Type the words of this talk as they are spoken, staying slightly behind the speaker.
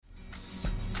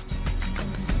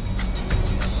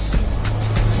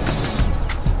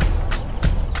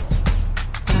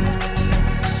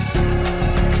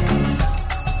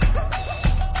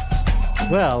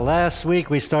Well, last week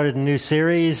we started a new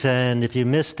series, and if you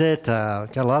missed it,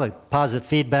 got a lot of positive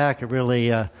feedback. It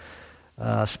really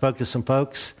spoke to some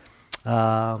folks.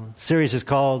 Series is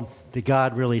called Did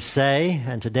God Really Say?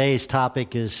 And today's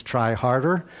topic is Try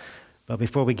Harder. But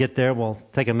before we get there, we'll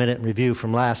take a minute and review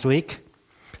from last week.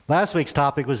 Last week's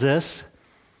topic was this: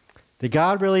 Did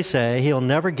God really say He'll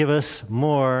never give us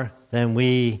more than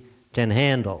we can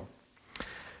handle?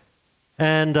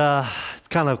 And it's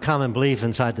kind of a common belief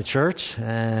inside the church.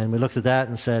 And we looked at that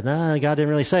and said, no, God didn't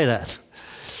really say that.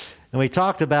 And we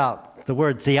talked about the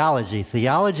word theology.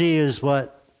 Theology is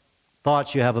what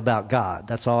thoughts you have about God.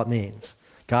 That's all it means.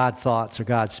 God thoughts or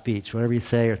God speech, whatever you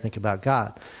say or think about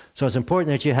God. So it's important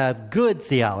that you have good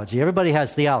theology. Everybody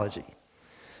has theology.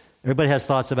 Everybody has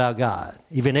thoughts about God.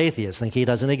 Even atheists think He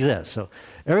doesn't exist. So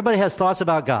everybody has thoughts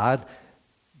about God.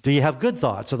 Do you have good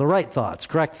thoughts or the right thoughts,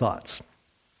 correct thoughts?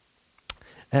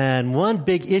 And one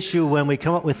big issue when we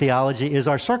come up with theology is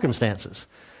our circumstances.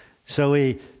 So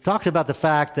we talked about the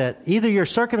fact that either your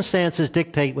circumstances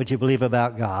dictate what you believe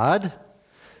about God.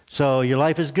 So your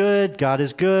life is good, God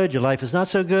is good. Your life is not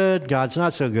so good, God's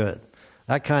not so good.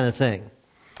 That kind of thing.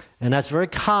 And that's very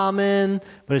common,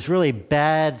 but it's really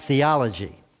bad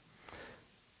theology.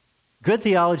 Good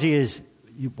theology is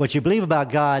what you believe about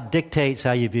God dictates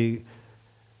how you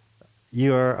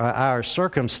view our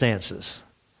circumstances.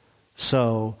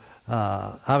 So,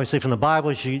 obviously from the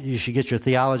Bible, you should get your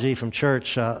theology from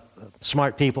church.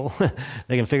 Smart people,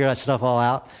 they can figure that stuff all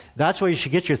out. That's where you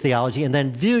should get your theology and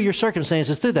then view your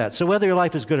circumstances through that. So whether your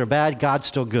life is good or bad, God's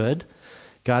still good.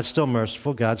 God's still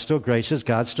merciful. God's still gracious.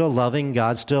 God's still loving.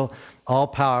 God's still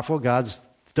all-powerful. God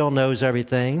still knows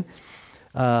everything.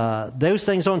 Those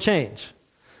things don't change.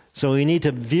 So we need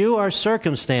to view our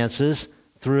circumstances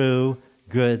through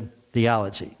good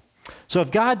theology. So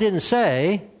if God didn't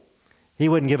say He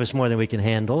wouldn't give us more than we can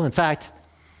handle. In fact,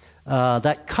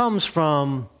 that comes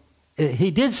from,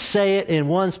 He did say it in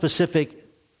one specific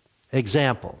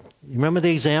example. You remember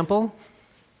the example?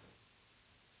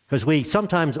 Because we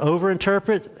sometimes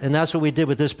overinterpret, and that's what we did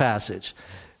with this passage.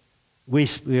 We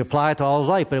apply it to all of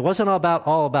life, but it wasn't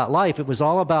all about life. It was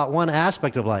all about one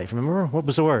aspect of life. Remember? What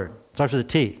was the word? It starts with a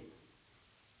T.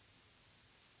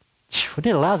 We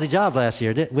did a lousy job last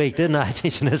year, didn't I,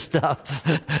 teaching this stuff?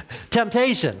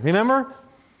 Temptation, remember?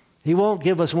 He won't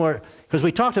give us more, because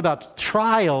we talked about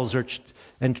trials,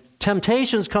 and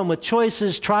temptations come with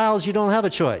choices. Trials, you don't have a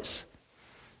choice.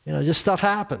 Just stuff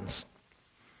happens.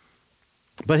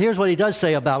 But here's what He does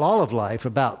say about all of life,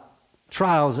 about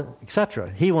trials,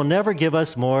 etc. He will never give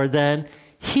us more than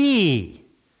He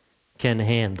can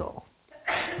handle.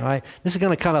 All right? This is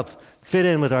going to kind of fit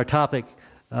in with our topic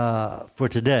for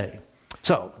today.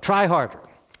 So, try harder.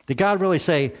 Did God really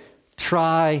say,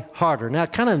 try harder? Now,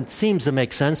 it kind of seems to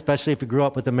make sense, especially if you grew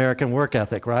up with American work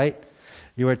ethic, right?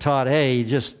 You were taught, hey,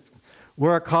 just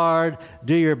work hard,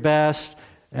 do your best,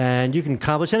 and you can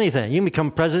accomplish anything. You can become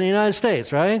president of the United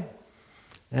States, right?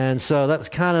 And so that was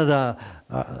kind of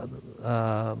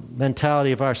the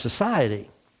mentality of our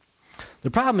society. The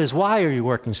problem is, why are you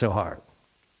working so hard?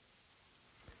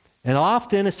 And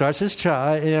often it starts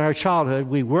in our childhood.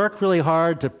 We work really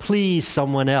hard to please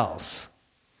someone else.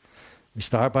 We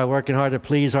start by working hard to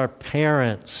please our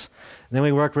parents. And then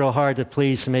we work real hard to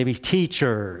please maybe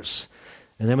teachers.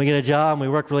 And then we get a job and we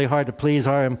work really hard to please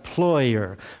our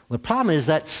employer. The problem is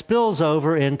that spills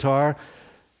over into our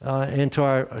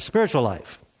spiritual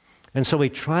life. And so we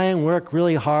try and work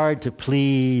really hard to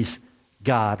please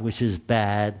God, which is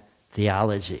bad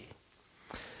theology.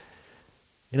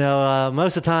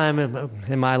 Most of the time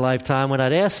in my lifetime, when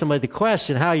I'd ask somebody the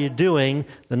question, how are you doing?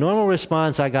 The normal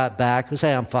response I got back was,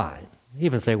 hey, I'm fine.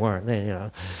 Even if they weren't. They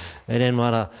didn't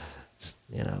want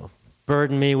to,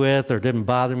 burden me with or didn't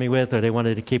bother me with, or they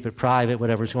wanted to keep it private,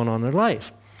 whatever's going on in their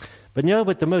life. But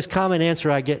but the most common answer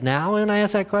I get now when I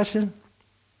ask that question?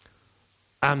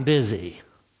 I'm busy.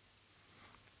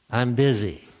 I'm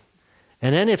busy.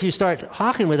 And then if you start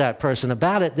talking with that person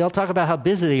about it, they'll talk about how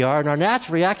busy they are, and our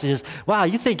natural reaction is, wow,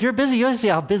 you think you're busy? You see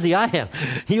how busy I am.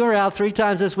 You were out 3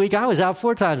 times this week. I was out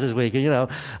 4 times this week. I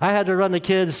had to run the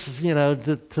kids,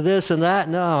 to this and that.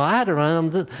 No, I had to run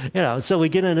them, So we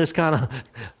get in this kind of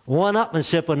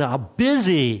one-upmanship on how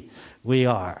busy we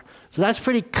are. So that's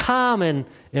pretty common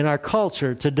in our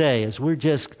culture today, as we're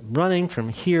just running from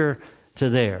here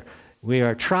to there. We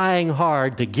are trying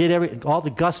hard to get all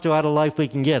the gusto out of life we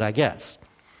can get, I guess.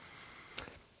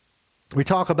 We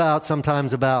talk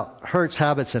sometimes about hurts,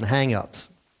 habits, and hang-ups.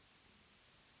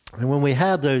 And when we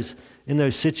have in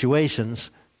those situations,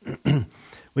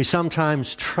 we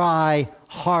sometimes try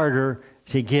harder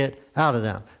to get out of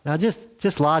them. Now,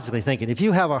 just logically thinking, if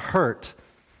you have a hurt,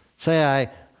 say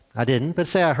I I didn't, but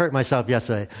say I hurt myself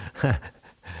yesterday.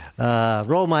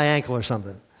 Roll my ankle or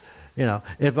something.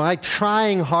 If I'm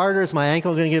trying harder, is my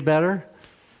ankle going to get better?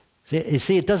 You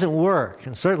see, it doesn't work.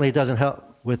 And certainly it doesn't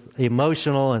help with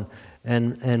emotional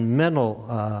and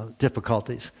mental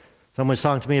difficulties. Someone was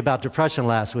talking to me about depression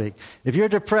last week. If you're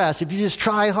depressed, if you just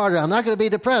try harder, I'm not going to be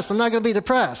depressed, I'm not going to be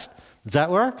depressed. Does that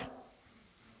work?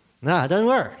 No, it doesn't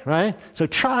work, right? So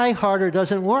try harder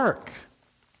doesn't work.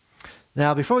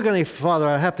 Now, before we go any farther,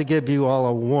 I have to give you all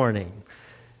a warning.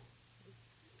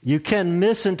 You can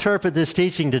misinterpret this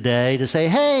teaching today to say,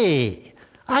 hey,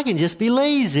 I can just be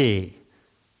lazy.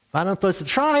 If I'm not supposed to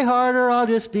try harder, I'll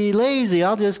just be lazy.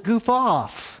 I'll just goof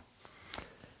off.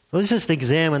 Let's just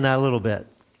examine that a little bit.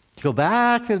 Go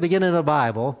back to the beginning of the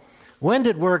Bible. When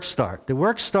did work start? Did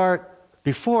work start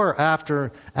before or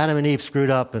after Adam and Eve screwed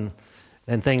up and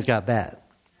things got bad?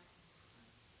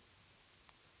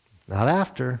 Not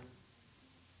after.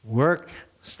 Work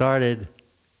started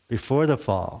before the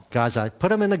fall. God said, I put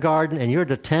them in the garden and you're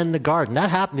to tend the garden. That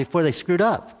happened before they screwed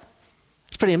up.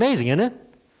 It's pretty amazing, isn't it?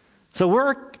 So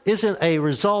work isn't a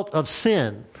result of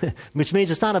sin, which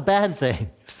means it's not a bad thing.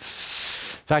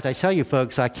 In fact, I tell you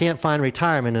folks, I can't find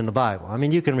retirement in the Bible. I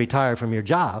mean, you can retire from your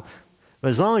job, but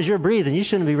as long as you're breathing, you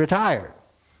shouldn't be retired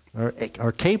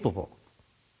or capable.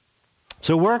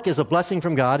 So work is a blessing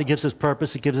from God. It gives us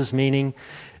purpose. It gives us meaning.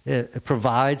 It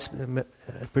provides,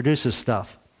 it produces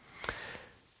stuff.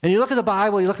 And you look at the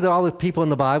Bible, you look at all the people in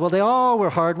the Bible, they all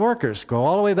were hard workers. Go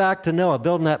all the way back to Noah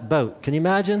building that boat. Can you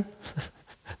imagine?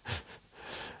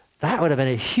 That would have been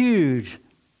a huge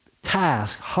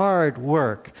task, hard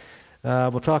work.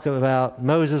 We'll talk about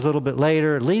Moses a little bit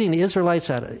later, leading the Israelites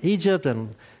out of Egypt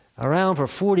and around for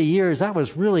 40 years. That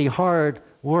was really hard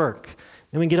work.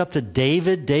 Then we get up to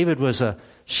David. David was a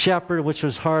shepherd, which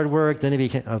was hard work. Then he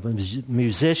became a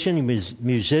musician.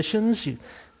 Musicians,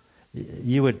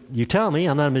 you tell me,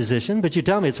 I'm not a musician, but you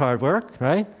tell me it's hard work,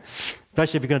 right?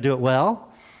 Especially if you're going to do it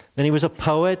well. Then he was a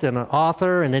poet and an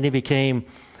author, and then he became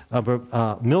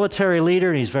a military leader,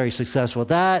 and he's very successful at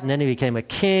that. And then he became a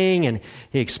king, and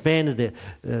he expanded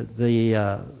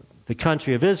the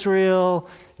country of Israel,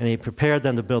 and he prepared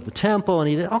them to build the temple, and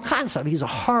he did all kinds of stuff. He's a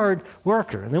hard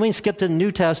worker. And then we skip to the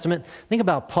New Testament. Think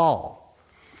about Paul.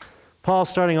 Paul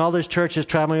starting all those churches,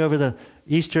 traveling over the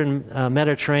Eastern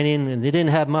Mediterranean, and they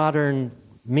didn't have modern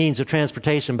means of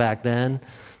transportation back then.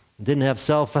 Didn't have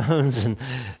cell phones, and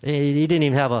he didn't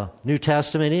even have a New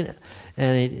Testament.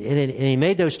 And he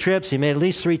made those trips. He made at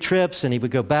least 3 trips, and he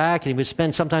would go back, and he would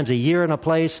spend sometimes a year in a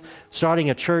place, starting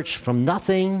a church from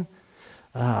nothing.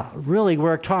 Really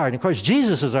worked hard. And of course,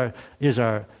 Jesus is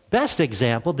our best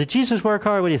example. Did Jesus work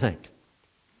hard? What do you think?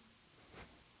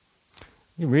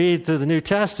 You read through the New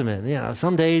Testament.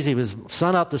 Some days he was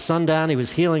sun up to sundown. He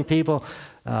was healing people,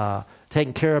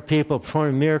 taking care of people,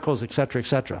 performing miracles, etc.,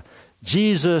 etc.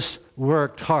 Jesus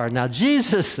worked hard. Now,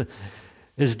 Jesus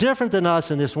is different than us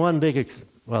in this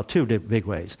two big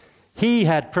ways. He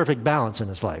had perfect balance in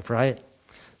his life, right?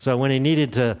 So when he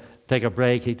needed to take a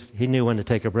break, he knew when to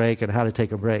take a break and how to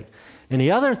take a break. And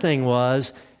the other thing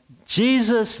was,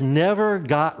 Jesus never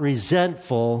got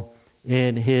resentful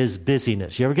in his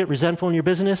busyness. You ever get resentful in your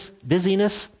busyness? You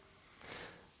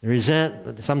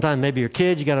sometimes maybe your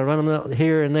kids, you got to run them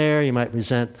here and there. You might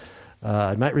resent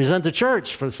the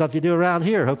church for the stuff you do around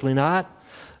here. Hopefully not.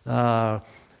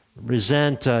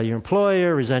 Resent your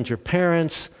employer, resent your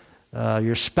parents,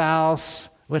 your spouse,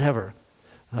 whatever.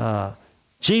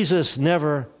 Jesus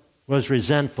never was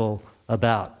resentful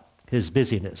about his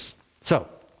busyness. So,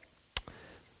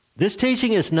 this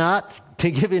teaching is not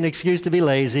to give you an excuse to be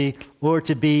lazy or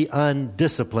to be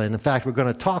undisciplined. In fact, we're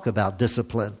going to talk about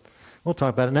discipline. We'll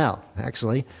talk about it now,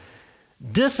 actually.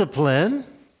 Discipline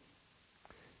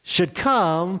should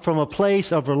come from a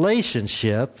place of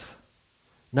relationship,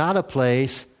 not a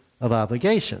place of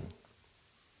obligation.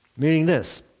 Meaning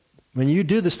this, when you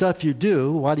do the stuff you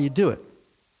do, why do you do it?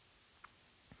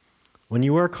 When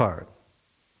you work hard.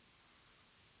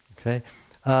 Okay?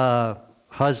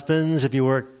 Husbands, if you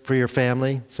work for your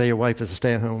family, say your wife is a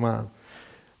stay-at-home mom,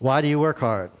 why do you work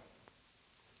hard?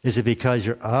 Is it because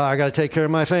I got to take care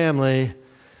of my family?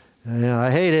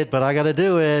 I hate it, but I got to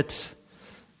do it.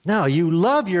 No, you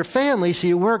love your family, so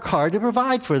you work hard to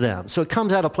provide for them. So it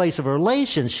comes out of a place of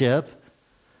relationship,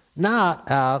 not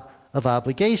out of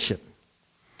obligation.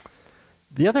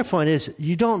 The other point is,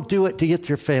 you don't do it to get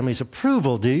your family's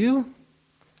approval, do you?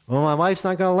 Well, my wife's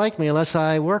not going to like me unless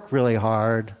I work really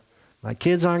hard. My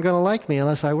kids aren't going to like me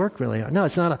unless I work really hard. No,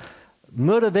 it's not.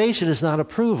 Motivation is not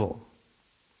approval.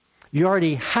 You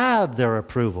already have their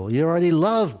approval. You're already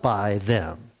loved by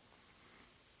them.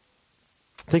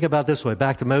 Think about it this way.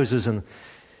 Back to Moses and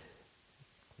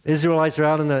Israelites are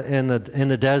out in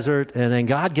the desert, and then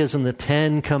God gives them the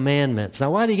 10 Commandments.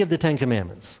 Now, why did he give the 10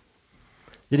 Commandments?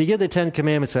 Did he give the 10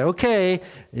 Commandments and say, okay,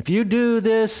 if you do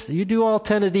this, you do all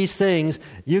 10 of these things,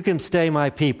 you can stay my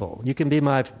people. You can be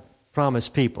my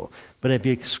promised people. But if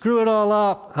you screw it all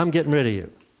up, I'm getting rid of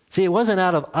you. See, it wasn't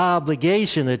out of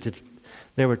obligation that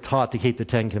they were taught to keep the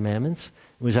 10 Commandments.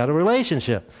 It was out of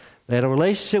relationship. They had a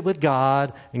relationship with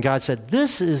God, and God said,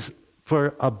 this is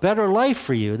for a better life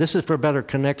for you. This is for a better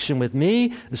connection with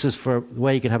me. This is for the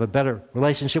way you can have a better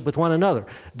relationship with one another.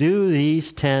 Do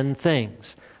these 10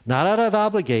 things. Not out of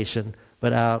obligation,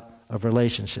 but out of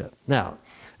relationship. Now,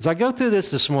 as I go through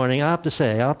this morning, I have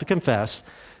to confess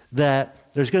that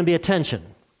there's going to be a tension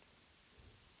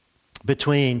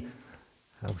between,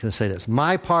 I'm going to say this,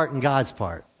 my part and God's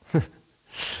part.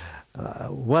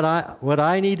 What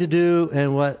I need to do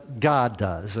and what God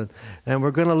does. And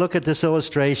we're going to look at this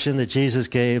illustration that Jesus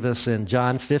gave us in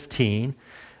John 15.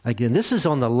 Again, this is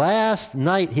on the last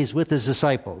night he's with his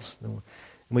disciples.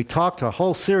 We talked a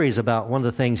whole series about one of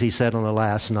the things he said on the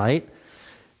last night.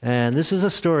 And this is a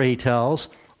story he tells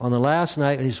on the last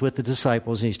night he's with the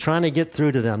disciples, and he's trying to get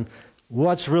through to them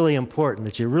what's really important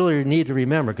that you really need to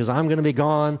remember, because I'm going to be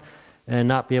gone and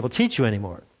not be able to teach you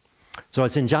anymore. So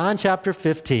it's in John chapter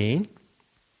 15,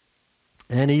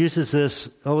 and he uses this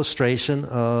illustration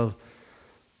of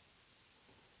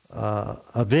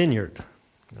a vineyard.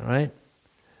 All right?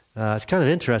 It's kind of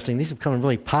interesting. These have become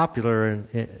really popular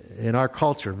in our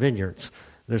culture, vineyards.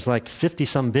 There's like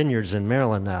 50-some vineyards in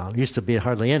Maryland now. There used to be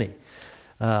hardly any.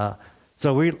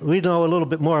 So we know a little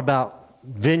bit more about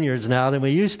vineyards now than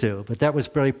we used to, but that was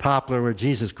very popular where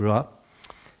Jesus grew up.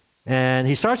 And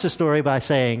he starts the story by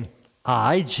saying,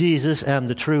 I, Jesus, am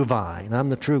the true vine. I'm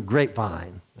the true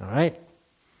grapevine. All right?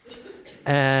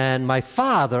 And my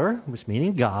Father, which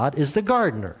meaning God, is the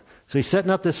gardener. So he's setting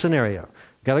up this scenario.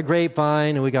 Got a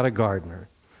grapevine and we got a gardener.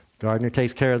 Gardener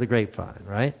takes care of the grapevine,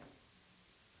 right?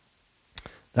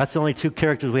 That's the only two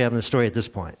characters we have in the story at this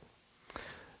point.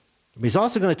 He's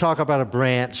also going to talk about a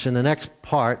branch in the next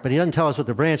part, but he doesn't tell us what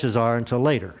the branches are until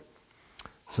later.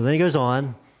 So then he goes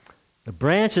on. The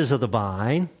branches of the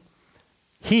vine,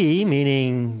 he,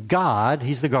 meaning God,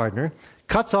 he's the gardener,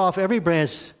 cuts off every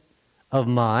branch of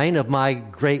mine, of my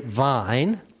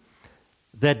grapevine,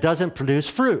 that doesn't produce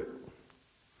fruit.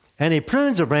 And he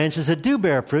prunes the branches that do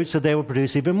bear fruit so they will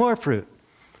produce even more fruit.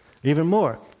 Even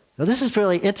more. Now this is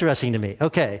really interesting to me.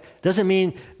 Okay,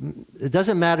 it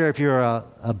doesn't matter if you're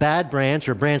a bad branch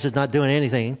or a branch that's not doing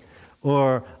anything,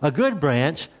 or a good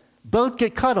branch, both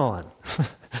get cut on,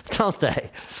 don't they?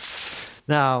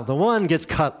 Now, the one gets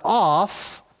cut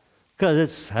off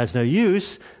because it has no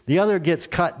use. The other gets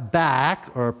cut back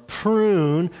or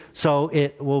pruned so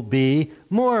it will be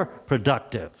more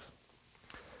productive.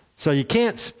 So you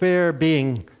can't spare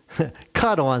being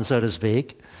cut on, so to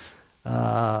speak,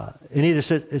 in either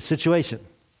situation.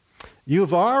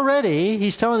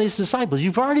 He's telling these disciples,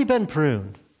 you've already been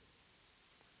pruned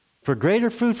for greater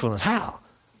fruitfulness. How?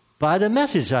 By the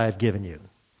message I have given you.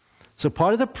 So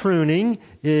part of the pruning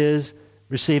is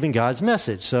receiving God's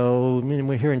message. So when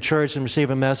we're here in church and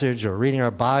receive a message, or reading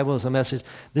our Bible as a message,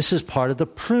 this is part of the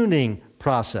pruning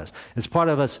process. It's part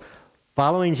of us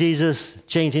following Jesus,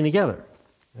 changing together,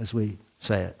 as we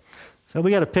say it. So we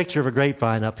got a picture of a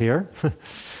grapevine up here.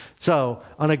 So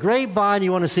on a grapevine,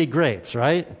 you want to see grapes,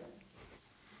 right?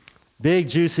 Big,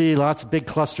 juicy, lots of big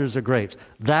clusters of grapes.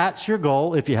 That's your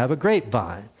goal if you have a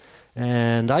grapevine.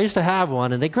 And I used to have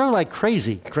one, and they grow like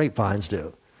crazy, grapevines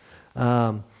do.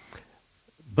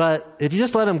 But if you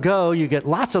just let them go, you get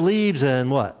lots of leaves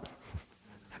and what?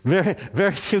 Very,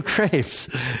 very few grapes.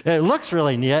 It looks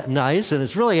really nice, and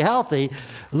it's really healthy. It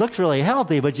looks really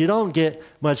healthy, but you don't get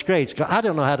much grapes. I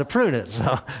don't know how to prune it,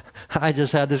 so I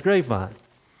just had this grapevine.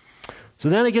 So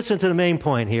then it gets into the main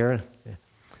point here.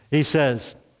 He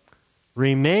says,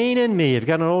 remain in me. If you've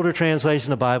got an older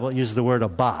translation of the Bible, it uses the word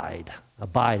abide.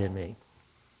 Abide in me.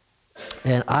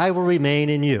 And I will remain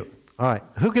in you. All right,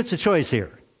 who gets a choice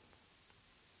here?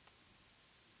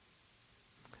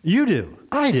 You do.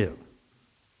 I do.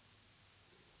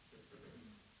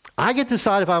 I get to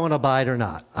decide if I want to abide or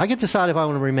not. I get to decide if I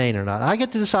want to remain or not. I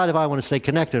get to decide if I want to stay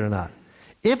connected or not.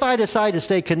 If I decide to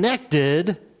stay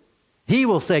connected, he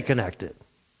will stay connected.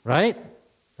 Right?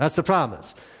 That's the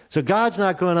promise. So God's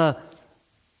not going to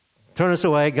turn us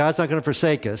away. God's not going to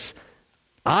forsake us.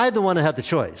 I'm the one that had the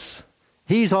choice.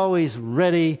 He's always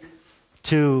ready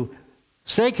to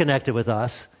stay connected with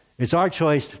us. It's our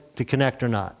choice to connect or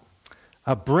not.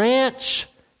 A branch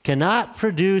cannot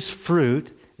produce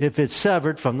fruit if it's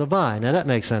severed from the vine. Now that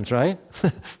makes sense, right?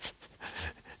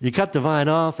 You cut the vine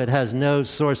off, it has no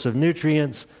source of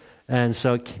nutrients, and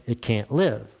so it can't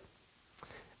live.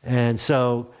 And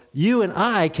so you and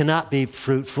I cannot be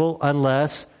fruitful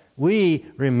unless we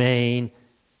remain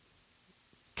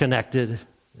connected,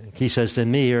 he says to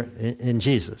me, or in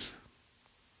Jesus.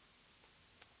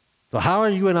 So how are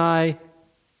you and I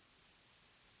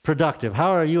productive?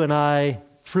 How are you and I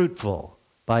fruitful?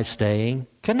 By staying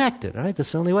connected, right?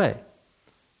 That's the only way.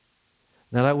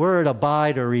 Now that word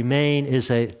abide or remain is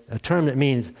a term that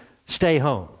means stay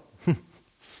home.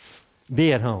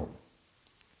 Be at home.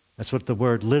 That's what the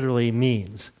word literally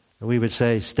means. We would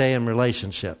say stay in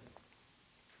relationship.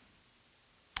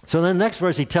 So then the next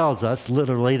verse he tells us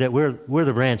literally that we're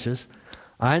the branches.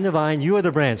 I am the vine, you are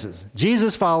the branches.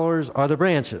 Jesus' followers are the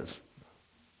branches.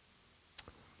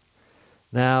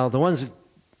 Now the ones,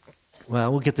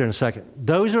 well, we'll get there in a second.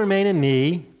 Those who remain in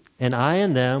me and I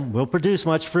in them will produce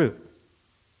much fruit.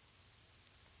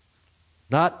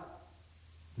 Not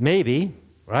maybe,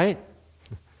 right?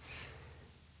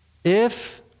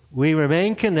 If we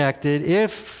remain connected,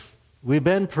 if we've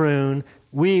been pruned,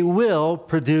 we will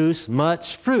produce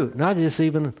much fruit. Not just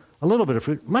even a little bit of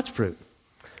fruit, much fruit.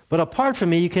 But apart from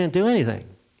me, you can't do anything.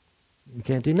 You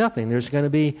can't do nothing. There's going to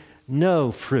be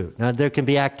no fruit. Now, there can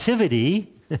be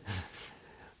activity,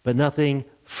 but nothing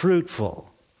fruitful.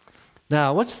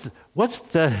 Now, what's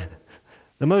the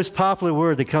most popular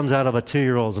word that comes out of a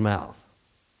 2-year-old's mouth?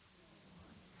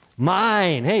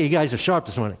 Mine. Hey, you guys are sharp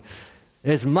this morning.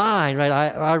 It's mine,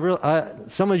 right?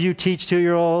 Some of you teach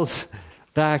 2-year-olds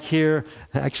back here.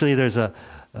 Actually, there's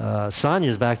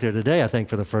Sonia's back there today, I think,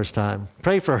 for the first time.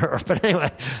 Pray for her. But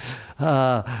anyway,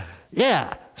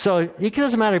 yeah. So it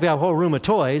doesn't matter if you have a whole room of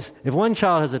toys. If one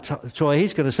child has a toy,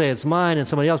 he's going to say it's mine, and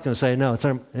somebody else is going to say,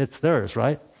 no, it's theirs,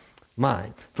 right?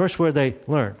 Mine. First word they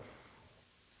learn.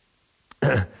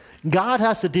 God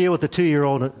has to deal with the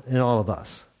 2-year-old in all of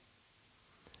us.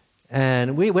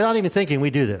 And we, without even thinking,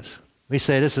 we do this. We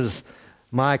say, this is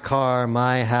my car,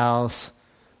 my house,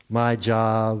 my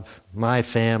job, my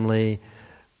family,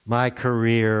 my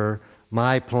career,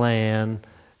 my plan,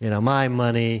 my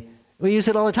money. We use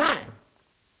it all the time,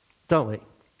 don't we?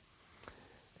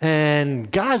 And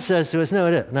God says to us, no,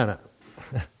 it is. No.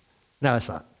 No, it's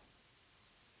not.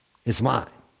 It's mine.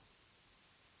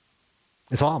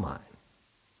 It's all mine.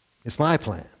 It's my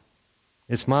plan.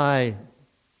 It's my,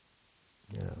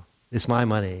 it's my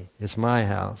money. It's my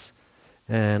house.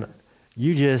 And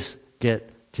you just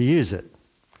get to use it.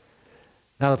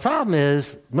 Now, the problem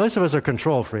is, most of us are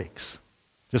control freaks.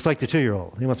 Just like the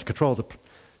 2-year-old. He wants to control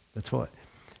the toy.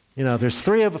 There's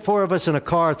 4 of us in a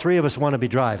car. 3 of us want to be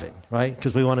driving, right?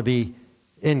 Because we want to be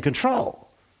in control.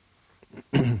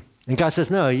 And God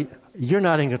says, no, you're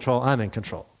not in control. I'm in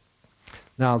control.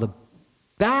 Now, the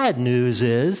bad news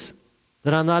is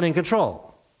that I'm not in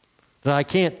control. That I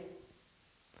can't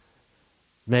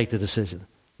make the decision.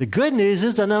 The good news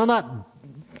is that I'm not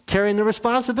carrying the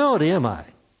responsibility, am I?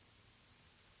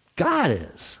 God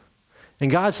is.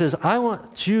 And God says, I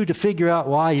want you to figure out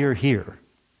why you're here.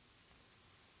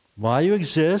 Why you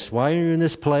exist, why you're in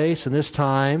this place, in this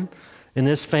time, in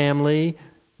this family,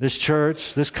 this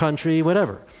church, this country,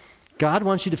 whatever. God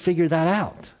wants you to figure that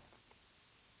out.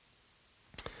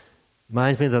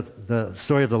 Reminds me of the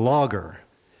story of the logger.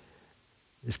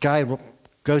 This guy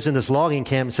goes in this logging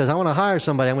camp and says, I want to hire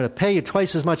somebody. I'm going to pay you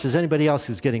twice as much as anybody else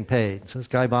is getting paid. So this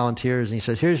guy volunteers and he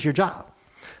says, here's your job.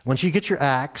 Once you get your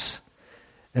axe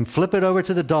and flip it over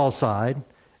to the dull side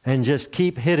and just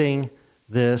keep hitting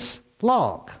this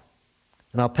log.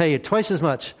 And I'll pay you twice as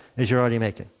much as you're already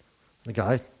making. The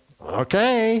guy,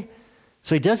 okay.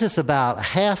 So he does this about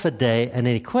half a day and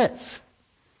then he quits.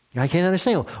 I can't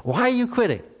understand. Why are you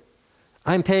quitting?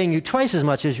 I'm paying you twice as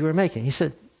much as you were making. He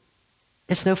said,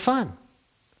 it's no fun.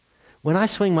 When I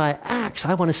swing my axe,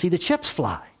 I want to see the chips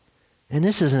fly. And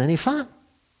this isn't any fun.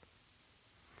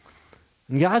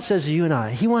 And God says to you and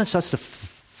I, He wants us to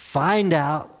find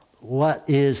out what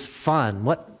is fun,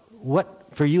 what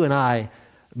for you and I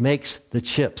makes the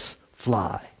chips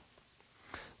fly.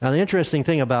 Now, the interesting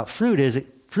thing about fruit is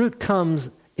fruit comes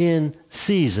in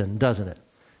season, doesn't it?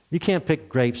 You can't pick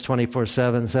grapes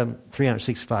 24/7,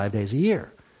 365 days a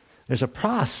year. There's a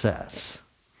process.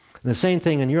 And the same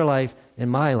thing in your life, in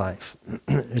my life.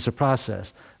 It's a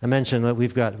process. I mentioned that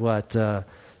we've got,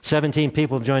 17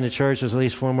 people have joined the church. There's at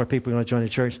least 4 more people going to join the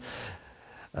church.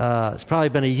 It's probably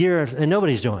been a year and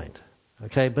nobody's joined.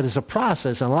 Okay, but it's a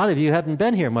process. And a lot of you haven't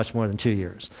been here much more than 2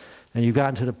 years. And you've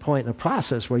gotten to the point in the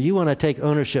process where you want to take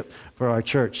ownership for our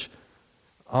church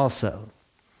also.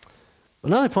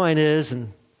 Another point is,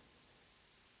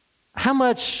 how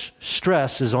much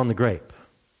stress is on the grape?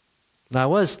 Now, I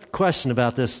was questioned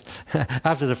about this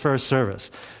after the first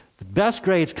service. The best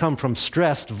grapes come from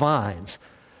stressed vines.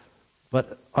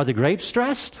 But are the grapes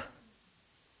stressed?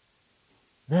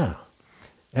 No.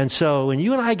 And so when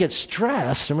you and I get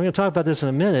stressed, and we're going to talk about this in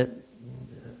a minute,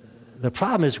 the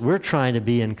problem is we're trying to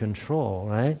be in control,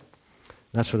 right?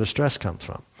 That's where the stress comes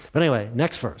from. But anyway,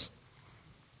 next verse.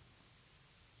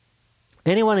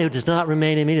 Anyone who does not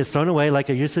remain in me is thrown away like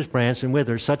a useless branch and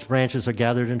withers. Such branches are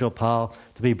gathered into a pile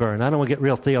to be burned. I don't want to get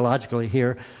real theologically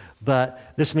here,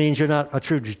 but this means you're not a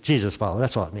true Jesus follower.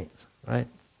 That's all it means, right?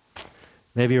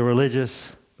 Maybe you're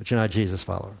religious, but you're not a Jesus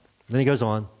follower. Then he goes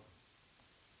on.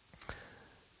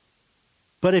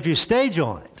 But if you stay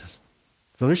joined,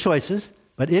 so there's choices,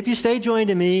 but if you stay joined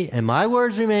to me and my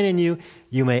words remain in you,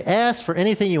 you may ask for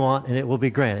anything you want and it will be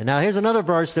granted. Now here's another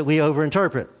verse that we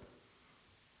overinterpret.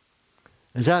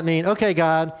 Does that mean, okay,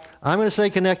 God, I'm going to stay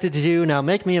connected to you, now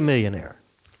make me a millionaire?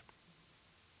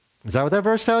 Is that what that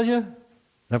verse tells you? Is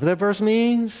that what that verse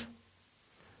means?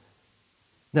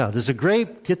 No. Does the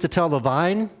grape get to tell the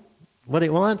vine what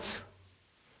it wants?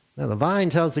 No, the vine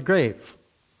tells the grape.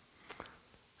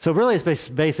 So really it's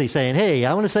basically saying, hey,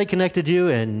 I want to stay connected to you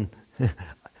and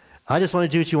I just want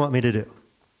to do what you want me to do.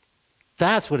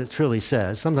 That's what it truly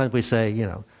says. Sometimes we say,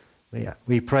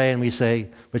 we pray and we say,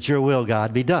 but your will,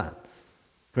 God, be done.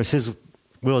 Of course, his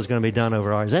will is going to be done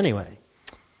over ours anyway.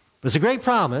 But it's a great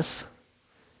promise.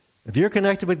 If you're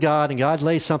connected with God and God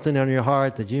lays something on your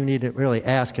heart that you need to really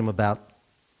ask him about,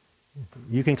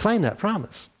 you can claim that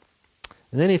promise.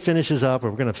 And then he finishes up, or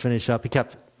we're going to finish up. He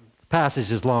kept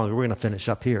passages longer. We're going to finish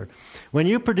up here. When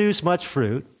you produce much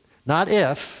fruit, not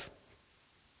if.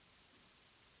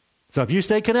 So if you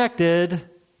stay connected,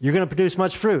 you're going to produce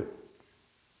much fruit.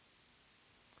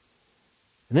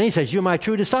 And then he says, you're my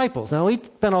true disciples. Now, we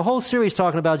spent a whole series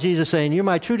talking about Jesus saying, you're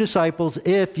my true disciples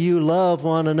if you love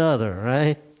one another,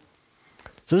 right?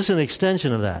 So this is an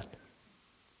extension of that.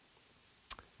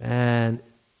 And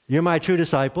you're my true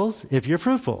disciples if you're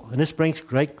fruitful. And this brings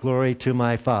great glory to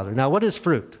my Father. Now, what is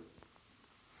fruit?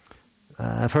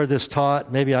 I've heard this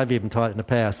taught, maybe I've even taught it in the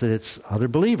past, that it's other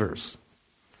believers.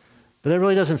 But that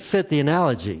really doesn't fit the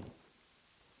analogy.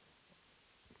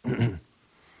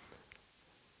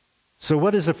 So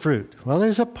what is a fruit? Well,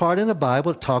 there's a part in the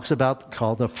Bible that talks about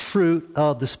called the fruit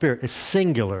of the Spirit. It's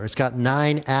singular. It's got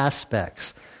 9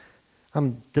 aspects.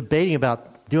 I'm debating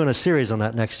about doing a series on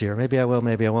that next year. Maybe I will,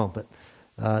 maybe I won't.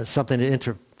 But something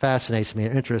that fascinates me,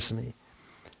 interests me.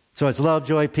 So it's love,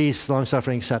 joy, peace,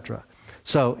 long-suffering, etc.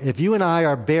 So if you and I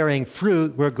are bearing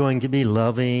fruit, we're going to be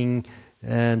loving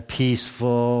and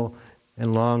peaceful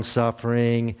and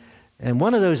long-suffering. And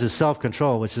one of those is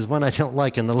self-control, which is one I don't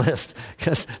like in the list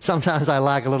because sometimes I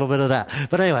lack a little bit of that.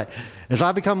 But anyway, as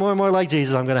I become more and more like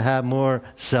Jesus, I'm going to have more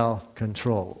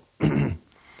self-control.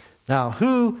 Now,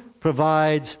 who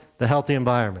provides the healthy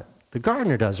environment? The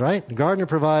gardener does, right? The gardener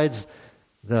provides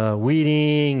the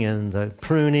weeding and the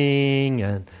pruning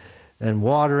and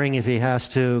watering if he has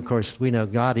to. Of course, we know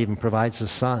God even provides the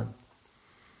sun.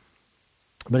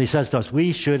 But he says to us,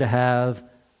 we should have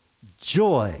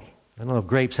joy. I don't know if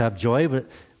grapes have joy, but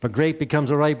if a grape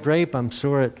becomes a ripe grape, I'm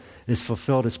sure it has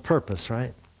fulfilled its purpose,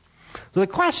 right? So the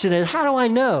question is, how do I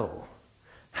know?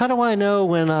 How do I know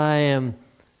when I am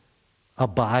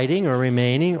abiding or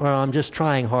remaining, or I'm just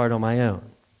trying hard on my own?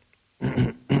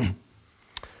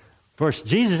 First,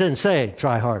 Jesus didn't say,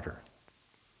 try harder.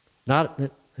 Not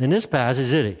in this passage,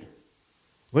 did he?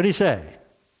 What did he say?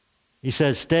 He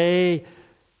says,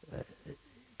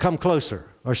 come closer,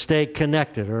 or stay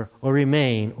connected, or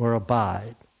remain, or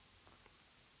abide.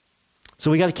 So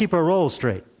we got to keep our roles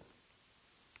straight.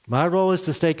 My role is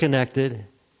to stay connected.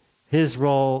 His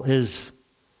role is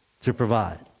to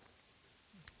provide.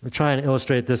 We're trying to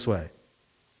illustrate it this way.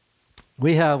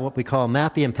 We have what we call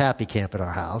Mappy and Pappy Camp at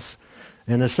our house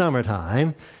in the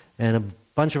summertime, and a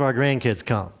bunch of our grandkids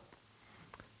come.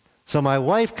 So my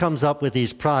wife comes up with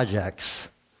these projects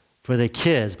for the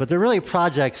kids, but they're really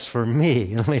projects for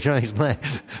me. Let me try to explain.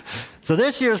 So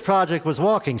this year's project was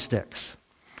walking sticks.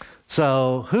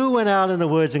 So who went out in the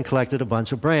woods and collected a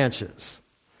bunch of branches?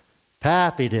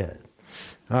 Pappy did.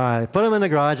 All right, put them in the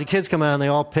garage. The kids come out and they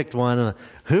all picked one. And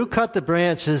who cut the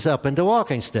branches up into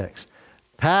walking sticks?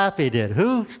 Pappy did.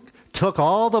 Who took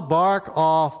all the bark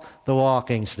off the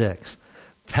walking sticks?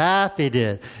 Pappy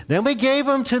did. Then we gave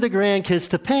them to the grandkids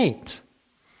to paint.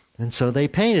 And so they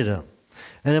painted them.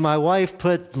 And then my wife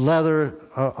put leather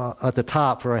at the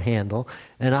top for a handle.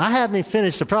 And I haven't even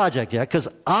finished the project yet because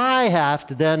I have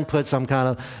to then put some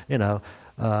kind of,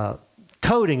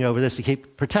 coating over this to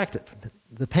keep protected,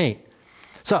 the paint.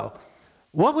 So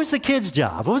what was the kids'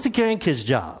 job? What was the grandkids'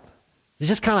 job? You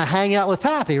just kind of hang out with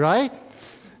Pappy, right?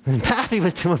 And Pappy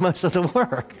was doing most of the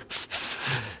work.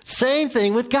 Same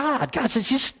thing with God. God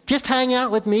says, just hang out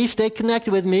with me, stay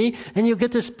connected with me, and you'll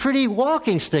get this pretty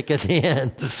walking stick at the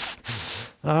end.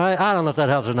 All right? I don't know if that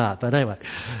helps or not, but anyway,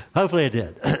 hopefully it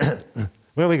did.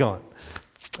 Where are we going?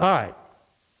 All right.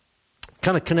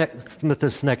 Kind of connect with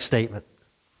this next statement.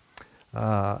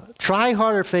 Try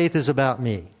harder faith is about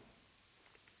me.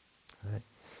 Right?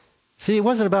 See, it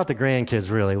wasn't about the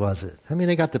grandkids really, was it? I mean,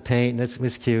 they got the paint, and it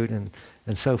was cute, and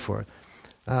so forth.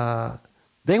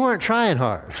 They weren't trying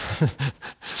hard.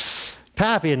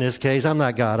 Pappy in this case, I'm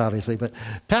not God, obviously, but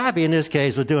Pappy in this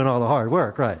case was doing all the hard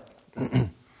work, right?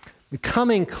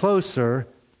 Becoming closer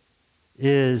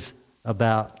is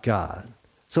about God.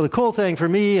 So the cool thing for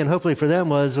me, and hopefully for them,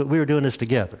 was that we were doing this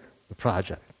together, the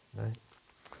project, right?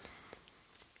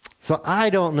 So I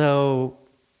don't know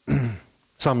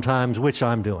sometimes which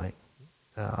I'm doing.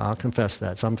 I'll confess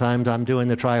that. Sometimes I'm doing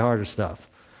the try harder stuff.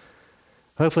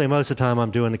 Hopefully most of the time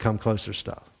I'm doing the come closer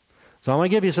stuff. So I want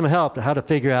to give you some help to how to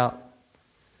figure out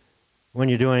when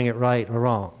you're doing it right or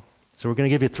wrong. So we're going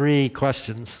to give you 3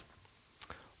 questions.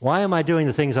 Why am I doing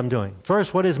the things I'm doing?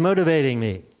 First, what is motivating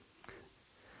me?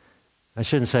 I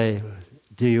shouldn't say,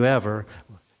 do you ever?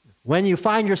 When you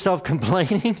find yourself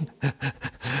complaining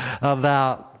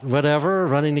about whatever,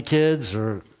 running the kids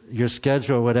or your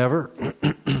schedule or whatever,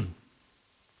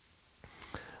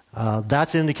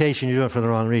 that's an indication you're doing it for the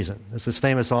wrong reason. There's this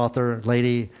famous author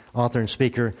and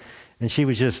speaker, and she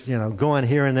was just, going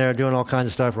here and there, doing all kinds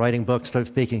of stuff, writing books,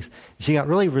 speaking. She got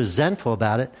really resentful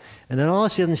about it, and then all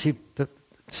of a sudden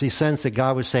she sensed that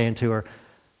God was saying to her,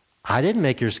 I didn't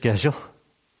make your schedule.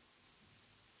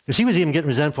 Because she was even getting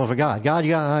resentful for God. God,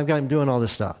 I've got him doing all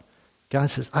this stuff. God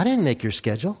says, I didn't make your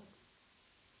schedule.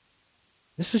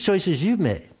 This was choices you've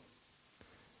made.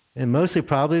 And mostly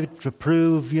probably to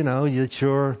prove, that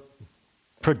you're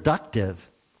productive.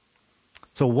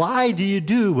 So why do you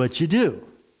do what you do?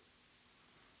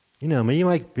 You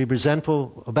might be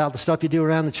resentful about the stuff you do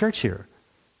around the church here.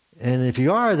 And if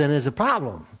you are, then there's a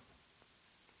problem.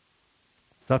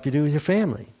 Stuff you do with your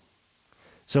family.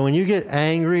 So when you get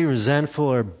angry, resentful,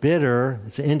 or bitter,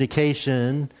 it's an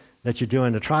indication that you're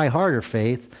doing the try harder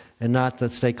faith and not the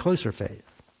stay closer faith.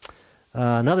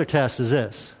 Another test is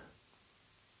this.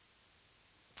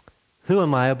 Who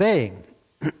am I obeying?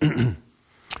 If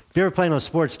you ever played on a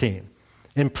sports team,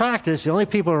 in practice, the only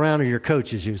people around are your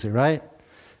coaches usually, right?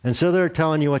 And so they're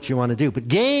telling you what you want to do. But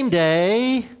game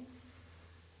day,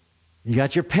 you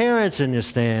got your parents in the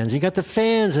stands. You got the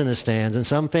fans in the stands. And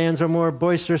some fans are more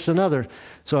boisterous than others.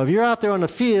 So if you're out there on the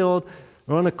field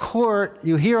or on the court,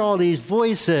 you hear all these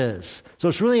voices. So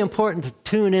it's really important to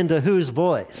tune into whose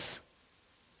voice?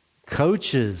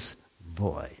 Coach's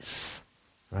voice.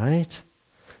 Right?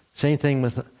 Same thing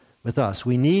with us.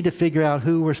 We need to figure out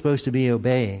who we're supposed to be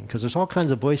obeying because there's all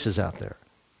kinds of voices out there.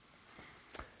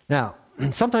 Now,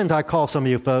 sometimes I call some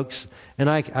of you folks, and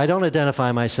I don't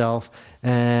identify myself,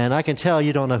 and I can tell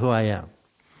you don't know who I am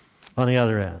on the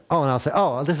other end. Oh, and I'll say,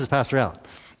 this is Pastor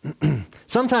Allen.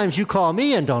 Sometimes you call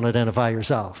me and don't identify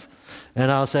yourself.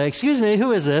 And I'll say, excuse me,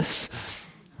 who is this?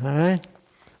 All right?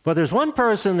 But there's one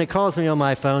person that calls me on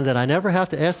my phone that I never have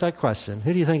to ask that question.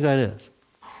 Who do you think that is?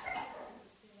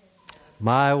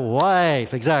 My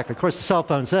wife, exactly. Of course, the cell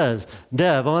phone says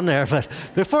Deb on there, but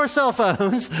before cell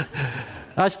phones,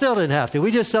 I still didn't have to.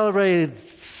 We just celebrated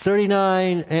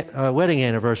 39 wedding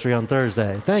anniversary on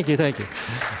Thursday. Thank you.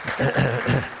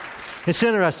 It's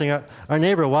interesting. Our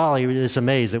neighbor Wally is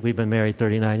amazed that we've been married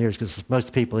 39 years because most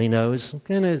of the people he knows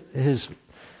and his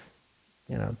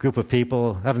group of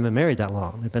people haven't been married that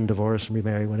long. They've been divorced and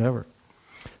remarried, whatever.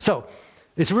 So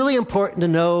it's really important to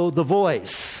know the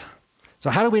voice. So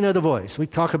how do we know the voice? We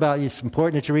talk about it's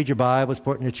important that you read your Bible, it's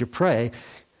important that you pray,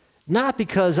 not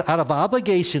because out of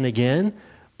obligation again,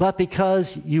 but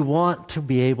because you want to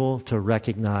be able to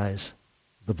recognize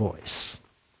the voice.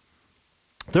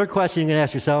 Third question you can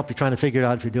ask yourself if you're trying to figure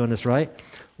out if you're doing this right.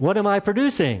 What am I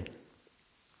producing?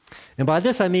 And by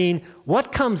this I mean,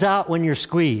 what comes out when you're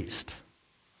squeezed?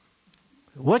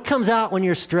 What comes out when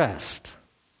you're stressed?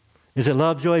 Is it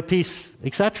love, joy, peace,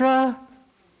 etc.?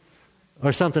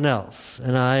 Or something else?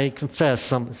 And I confess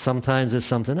sometimes it's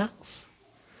something else.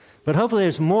 But hopefully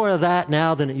there's more of that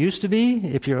now than it used to be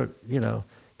if you're,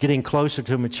 getting closer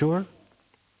to mature.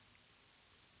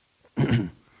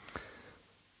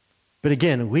 But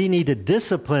again, we need to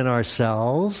discipline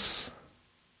ourselves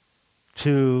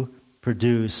to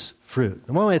produce fruit.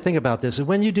 And one way to think about this is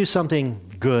when you do something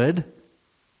good,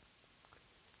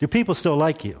 do people still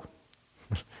like you?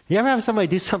 You ever have somebody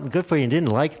do something good for you and didn't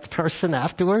like the person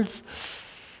afterwards?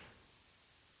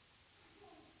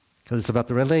 Because it's about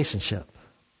the relationship.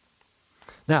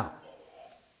 Now,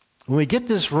 when we get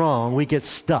this wrong, we get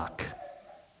stuck.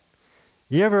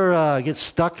 You ever get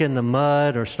stuck in the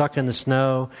mud or stuck in the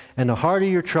snow, and the harder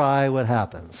you try, what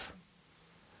happens?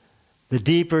 the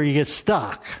deeper you get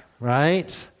stuck,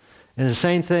 right? And the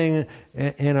same thing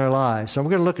in our lives. So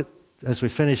we're going to look at, as we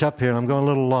finish up here, and I'm going a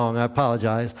little long, I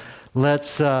apologize.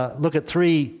 Let's look at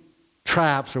 3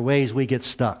 traps or ways we get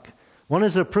stuck. One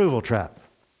is the approval trap.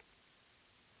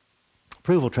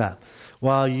 Approval trap.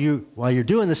 While you're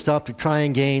doing this stuff to try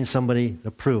and gain somebody's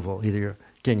approval, either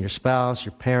your spouse,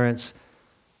 your parents,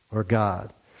 or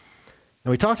God.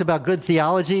 And we talked about good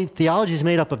theology. Theology is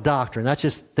made up of doctrine. That's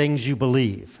just things you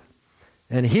believe.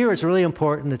 And here it's really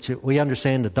important that we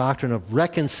understand the doctrine of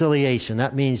reconciliation.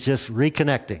 That means just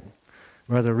reconnecting,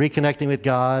 whether reconnecting with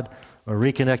God or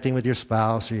reconnecting with your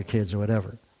spouse or your kids or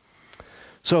whatever.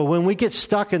 So when we get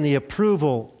stuck in the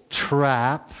approval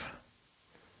trap,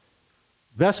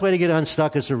 best way to get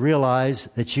unstuck is to realize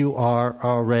that you are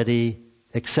already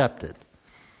accepted.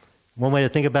 One way to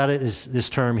think about it is this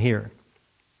term here.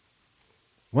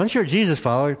 Once you're a Jesus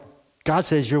follower, God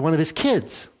says you're one of his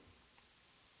kids.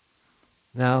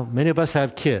 Now, many of us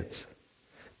have kids.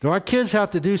 Do our kids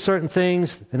have to do certain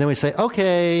things, and then we say,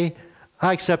 okay,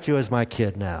 I accept you as my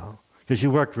kid now, because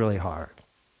you worked really hard.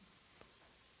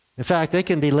 In fact, they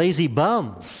can be lazy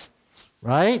bums,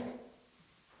 right?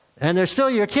 And they're still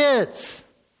your kids.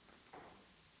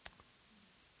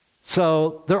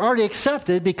 So they're already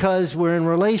accepted because we're in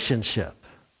relationship.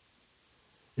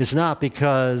 It's not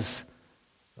because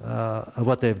of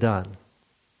what they've done.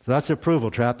 So that's the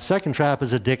approval trap. The second trap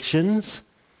is addictions.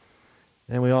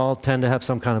 And we all tend to have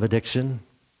some kind of addiction.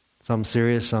 Some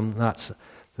serious, some not so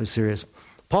serious.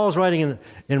 Paul's writing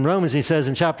in Romans, he says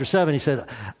in chapter 7, he says,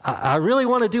 I really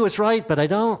want to do what's right, but I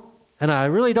don't. And I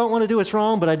really don't want to do what's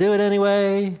wrong, but I do it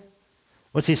anyway.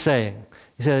 What's he saying?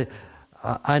 He said,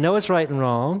 I know it's right and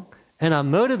wrong, and I'm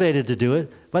motivated to do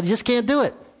it, but I just can't do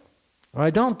it. Or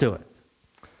I don't do it.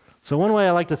 So one way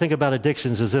I like to think about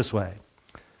addictions is this way.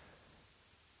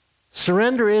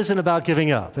 Surrender isn't about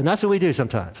giving up. And that's what we do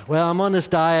sometimes. Well, I'm on this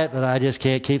diet, but I just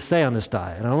can't stay on this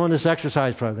diet. And I'm on this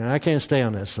exercise program. I can't stay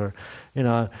on this. Or,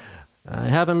 I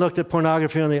haven't looked at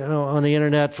pornography on the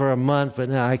internet for a month, but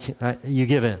now you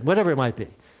give in. Whatever it might be.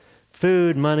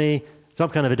 Food, money, some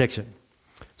kind of addiction.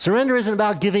 Surrender isn't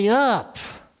about giving up.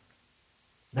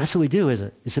 That's what we do, isn't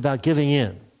it? It's about giving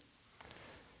in.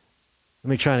 Let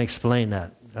me try and explain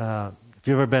that. If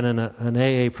you've ever been in an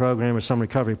AA program or some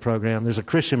recovery program, there's a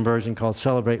Christian version called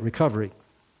Celebrate Recovery.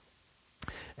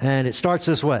 And it starts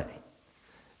this way.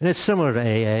 And it's similar to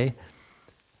AA.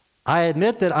 I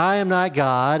admit that I am not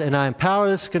God, and I am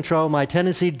powerless to control my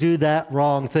tendency to do that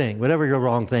wrong thing, whatever your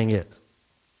wrong thing is.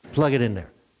 Plug it in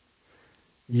there.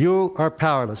 You are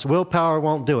powerless. Willpower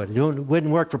won't do it. It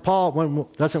wouldn't work for Paul.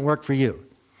 It doesn't work for you.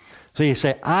 So you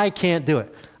say, I can't do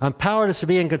it. I'm powerless to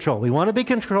be in control. We want to be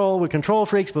controlled. We're control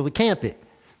freaks, but we can't be.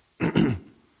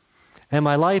 And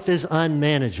my life is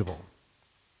unmanageable.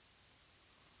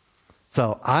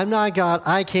 So I'm not God.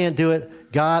 I can't do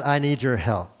it. God, I need your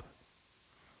help.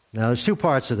 Now, there's 2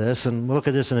 parts of this, and we'll look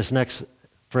at this in this next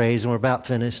phrase, and we're about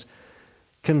finished.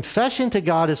 Confession to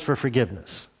God is for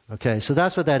forgiveness. Okay, so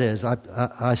that's what that is.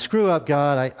 I screw up,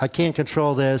 God. I can't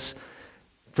control this.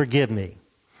 Forgive me.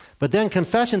 But then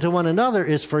confession to one another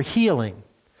is for healing.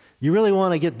 You really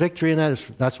want to get victory in that.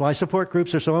 That's why support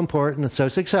groups are so important and so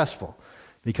successful,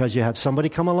 because you have somebody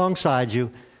come alongside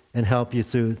you and help you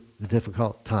through the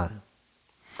difficult time.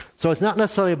 So it's not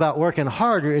necessarily about working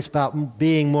harder. It's about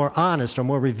being more honest or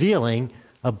more revealing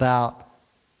about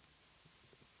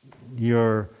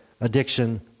your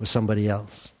addiction with somebody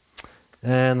else.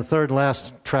 And the third and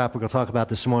last trap we're going to talk about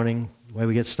this morning, the way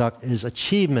we get stuck, is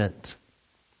achievement.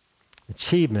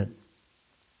 Achievement.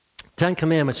 10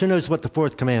 commandments. Who knows what the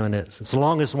 4th commandment is? It's the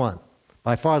longest one.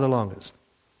 By far the longest.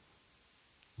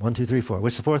 1, 2, 3, 4.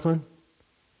 What's the 4th one?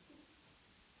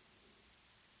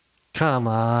 Come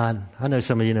on. I know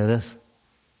some of you know this.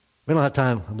 We don't have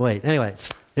time. Wait. Anyway,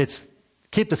 it's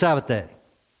keep the Sabbath day.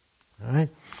 All right?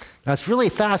 Now, it's really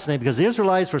fascinating because the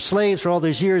Israelites were slaves for all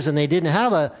those years, and they didn't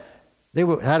have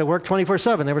had to work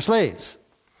 24/7. They were slaves.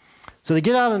 So they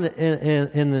get out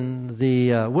in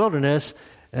the wilderness,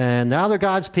 and now they're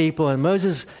God's people, and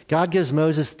God gives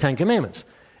Moses the 10 commandments.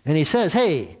 And he says,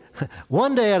 hey,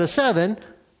 one day out of 7,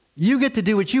 you get to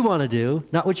do what you want to do,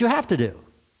 not what you have to do.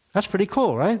 That's pretty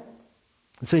cool, right?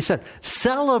 And so he said,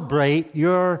 celebrate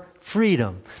your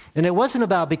freedom. And it wasn't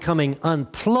about becoming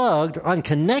unplugged or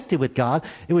unconnected with God.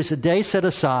 It was a day set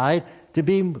aside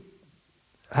to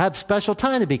have special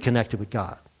time to be connected with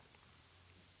God.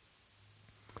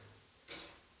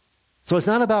 So it's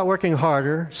not about working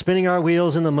harder, spinning our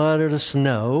wheels in the mud or the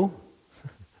snow.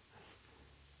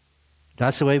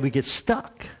 That's the way we get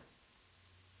stuck.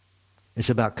 It's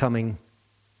about coming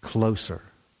closer.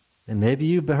 And maybe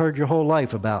you've heard your whole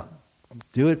life about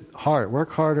do it hard.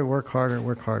 Work harder, work harder,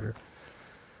 work harder.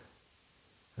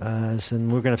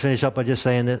 And we're going to finish up by just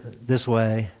saying it this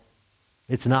way.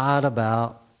 It's not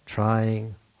about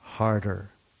trying harder.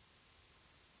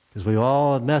 Because we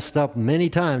all have messed up many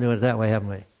times doing it that way, haven't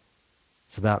we?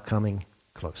 It's about coming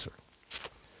closer.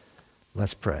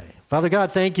 Let's pray. Father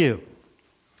God, thank you.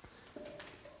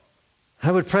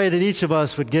 I would pray that each of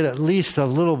us would get at least a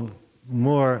little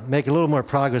more, make a little more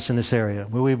progress in this area,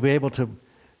 where we'd be able to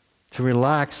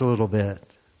relax a little bit,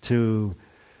 to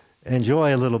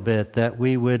enjoy a little bit, that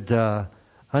we would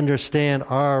understand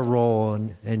our role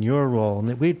and your role, and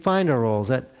that we'd find our roles,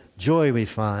 that joy we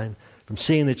find from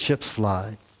seeing the chips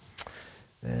fly.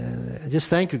 And I just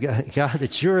thank you, God,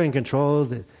 that you're in control,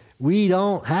 that we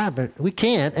don't have it. We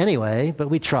can't anyway, but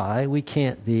we try. We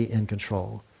can't be in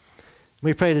control.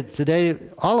 We pray that today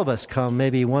all of us come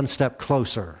maybe one step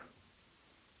closer,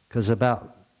 because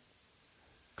about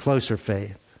closer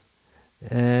faith.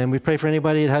 And we pray for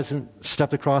anybody that hasn't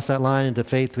stepped across that line into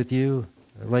faith with you,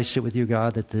 a relationship with you,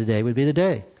 God, that today would be the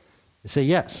day. You say,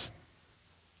 yes,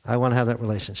 I want to have that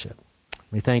relationship.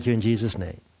 We thank you in Jesus'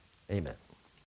 name. Amen.